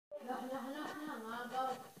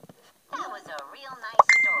That was a real nice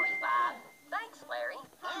story, Bob. Thanks, Larry.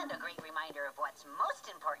 And a great reminder of what's most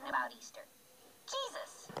important about Easter.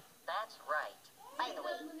 Jesus. That's right. By the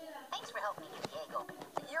way, thanks for helping me get the egg open.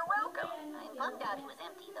 You're welcome. I'm bummed out it was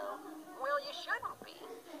empty, though. Well, you shouldn't be.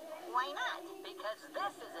 Why not? Because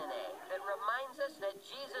this is an egg that reminds us that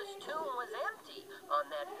Jesus' tomb was empty on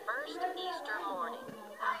that first Easter morning.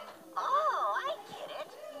 Oh, I get it.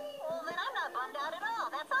 Well, then I'm not bummed out at all.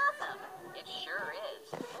 That's awesome. It sure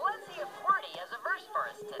is. Wazzy Aquarty has a verse for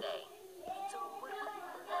us today.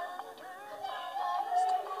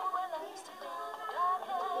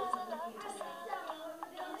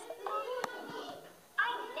 I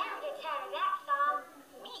never get tired of that song.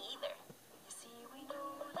 Me either.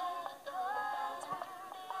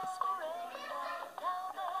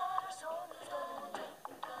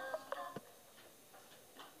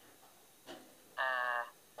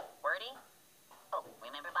 Wordy? Oh,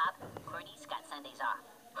 remember, Bob? Cordy's got Sundays off.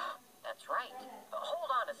 That's right.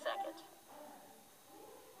 Hold on a second.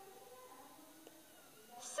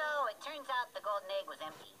 So, it turns out the golden egg was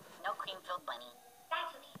empty. No cream-filled bunny.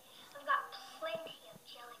 That's okay. I've got plenty of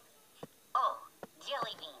jelly beans. Oh,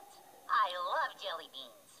 jelly beans. I love jelly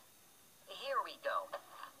beans. Here we go.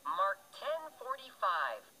 Mark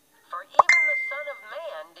 10:45. For even the Son of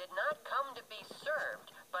Man did not come to be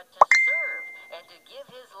served, but to serve, and to give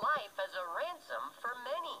his life as a ransom for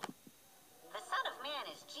many. The Son of Man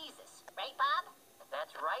is Jesus, right, Bob?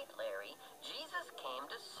 That's right, Larry. Jesus came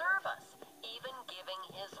to serve us, even giving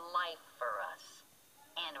his life for us.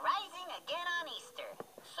 And rising again on Easter.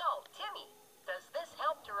 So, Timmy, does this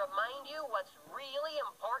help to remind you what's really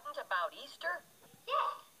important about Easter?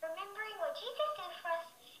 Yes, remembering what Jesus did for us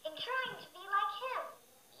and trying to be like him.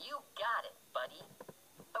 You got it, buddy.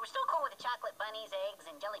 But we're still cool with the chocolate bunnies, eggs,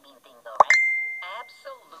 and jelly bean thing, though, right?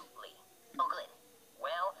 Absolutely. Oh, good.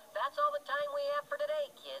 Well, that's all the time we have for today,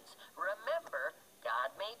 kids. Remember, God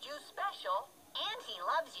made you special. And he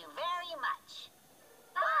loves you very much.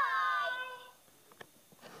 Bye!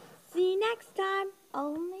 See you next time,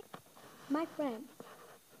 only my friends.